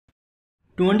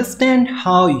To understand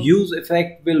how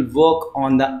useEffect will work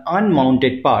on the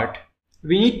unmounted part,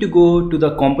 we need to go to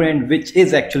the component which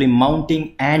is actually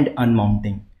mounting and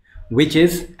unmounting, which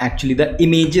is actually the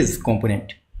images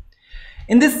component.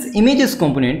 In this images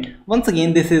component, once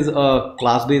again, this is a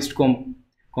class-based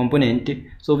component.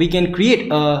 So we can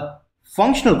create a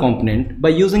functional component by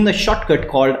using the shortcut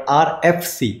called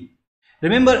RFC.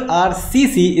 Remember,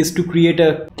 RCC is to create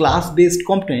a class-based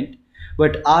component,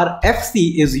 but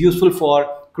RFC is useful for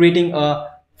creating a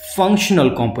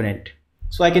functional component.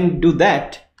 So I can do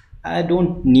that. I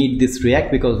don't need this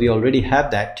React because we already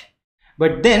have that.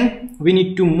 But then we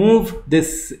need to move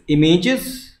this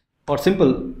images, or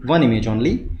simple one image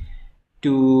only,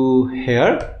 to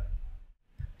here,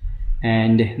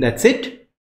 and that's it.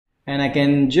 And I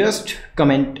can just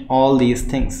comment all these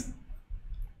things,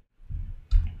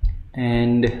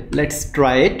 and let's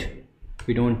try it.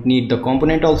 We don't need the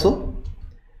component also.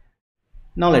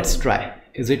 Now let's try.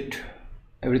 Is it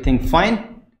everything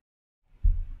fine?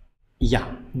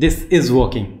 Yeah, this is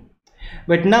working.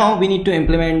 But now we need to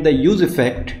implement the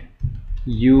useEffect,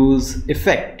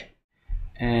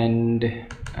 and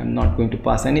I'm not going to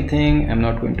pass anything. I'm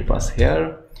not going to pass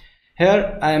here.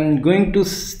 Here I'm going to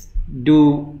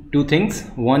do two things.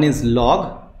 One is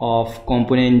log of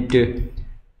component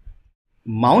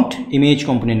mount, image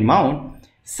component mount.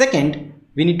 Second,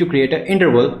 we need to create an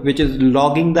interval which is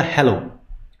logging the hello.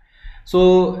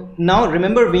 So now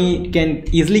remember, we can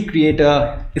easily create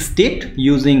a state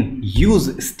using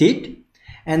useState,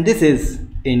 and this is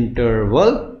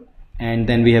interval, and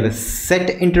then we have a set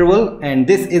interval, and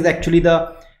this is actually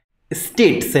the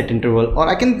state set interval, or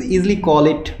I can easily call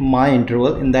it my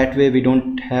interval. In that way we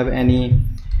don't have any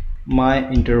my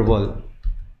interval.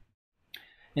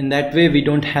 In that way we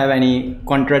don't have any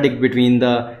contradict between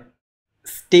the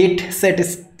state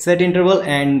set interval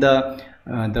and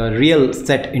the real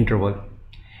set interval.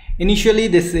 Initially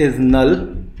this is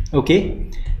null. Okay,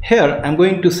 here I'm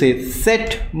going to say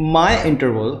set my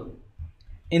interval.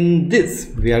 In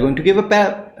this we are going to give a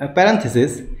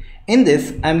parenthesis. In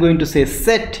this I'm going to say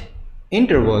set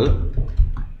interval,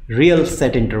 real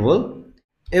set interval.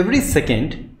 Every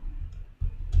second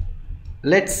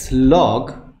let's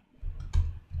log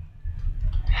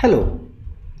hello.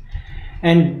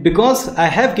 And because I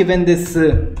have given this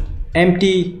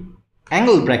empty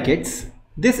angle brackets,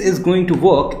 this is going to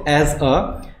work as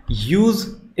a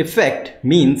useEffect,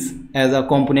 means as a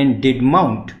component did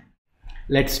mount.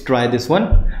 Let's try this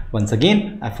one. Once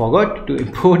again, I forgot to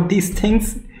import these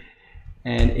things,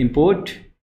 and import,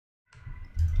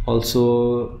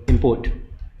 also import.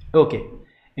 Okay,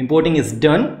 importing is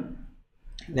done.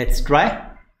 Let's try.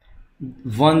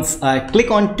 Once I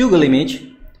click on toggle image,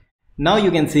 now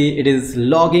you can see it is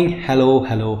logging hello,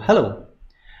 hello, hello.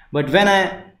 But when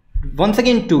I once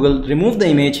again toggle, remove the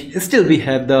image, still we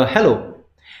have the hello.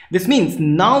 This means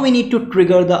now we need to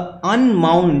trigger the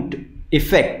unmount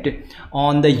effect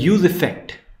on the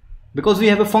useEffect, because we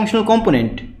have a functional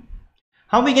component.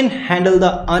 How we can handle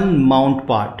the unmount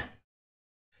part?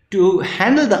 To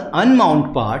handle the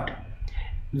unmount part,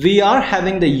 we are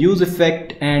having the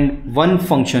useEffect and one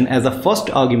function as a first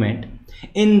argument.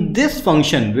 In this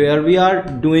function where we are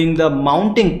doing the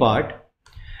mounting part,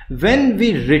 when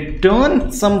we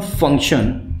return some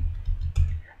function,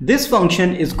 this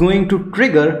function is going to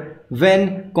trigger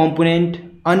when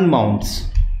component unmounts.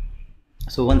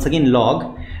 So once again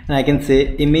log, and I can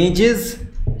say images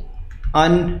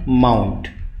unmount.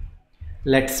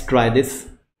 Let's try this.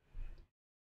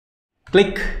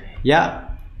 Click, yeah,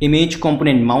 image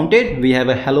component mounted. We have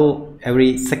a hello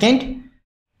every second.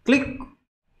 Click,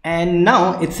 and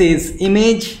now it says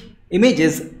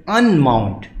images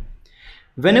unmount.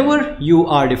 Whenever you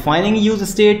are defining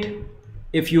useState,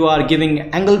 if you are giving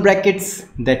angle brackets,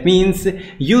 that means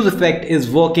useEffect is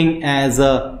working as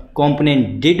a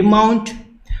component did mount.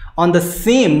 On the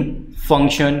same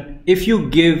function, if you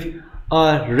give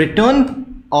a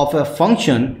return of a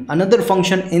function, another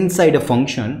function inside a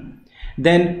function,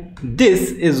 then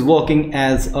this is working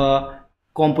as a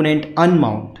component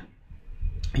unmount.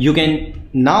 You can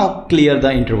now clear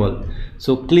the interval.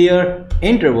 So clear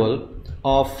interval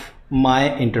of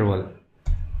my interval,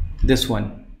 this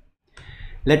one.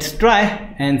 Let's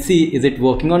try and see is it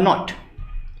working or not.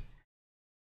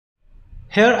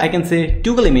 Here I can say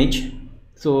toggle image,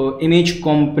 so image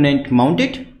component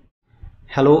mounted,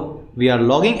 hello, we are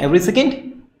logging every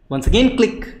second. Once again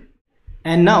click,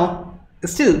 and now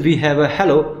still we have a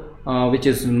hello which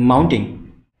is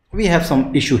mounting. We have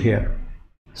some issue here.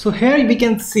 So here we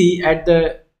can see at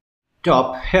the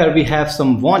top, here we have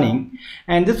some warning,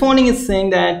 and this warning is saying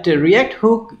that React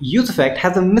hook useEffect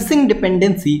has a missing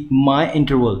dependency my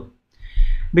interval.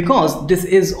 Because this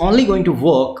is only going to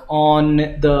work on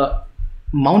the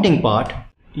mounting part,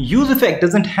 useEffect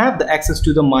doesn't have the access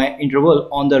to the my interval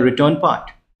on the return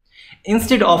part.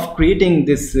 Instead of creating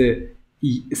this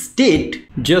state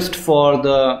just for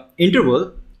the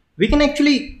interval, we can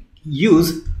actually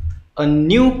use a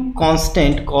new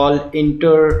constant called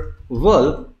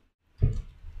interval,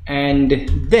 and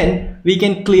then we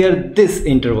can clear this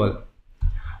interval.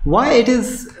 Why it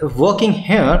is working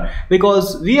here?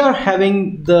 Because we are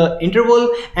having the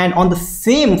interval, and on the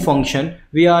same function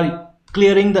we are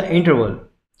clearing the interval.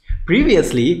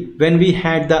 Previously, when we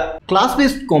had the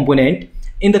class-based component,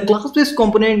 in the class-based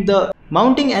component the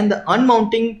mounting and the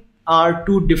unmounting are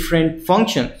two different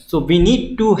functions. So we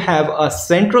need to have a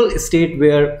central state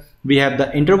where we have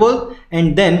the interval,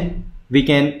 and then we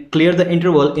can clear the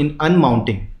interval in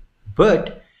unmounting.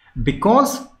 But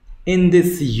because in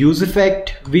this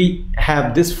useEffect we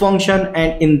have this function,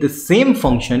 and in the same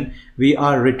function we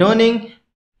are returning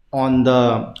on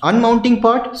the unmounting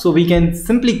part, so we can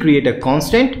simply create a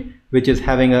constant which is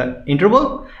having an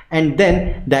interval, and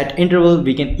then that interval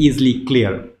we can easily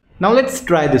clear. Now let's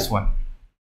try this one.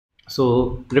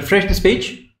 So refresh this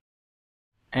page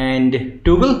and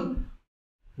toggle,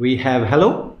 we have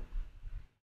hello.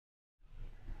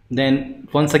 Then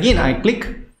once again I click,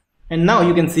 and now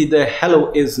you can see the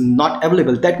hello is not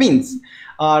available. That means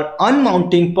our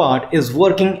unmounting part is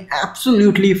working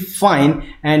absolutely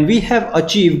fine, and we have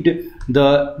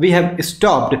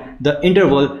stopped the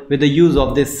interval with the use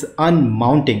of this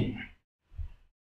unmounting.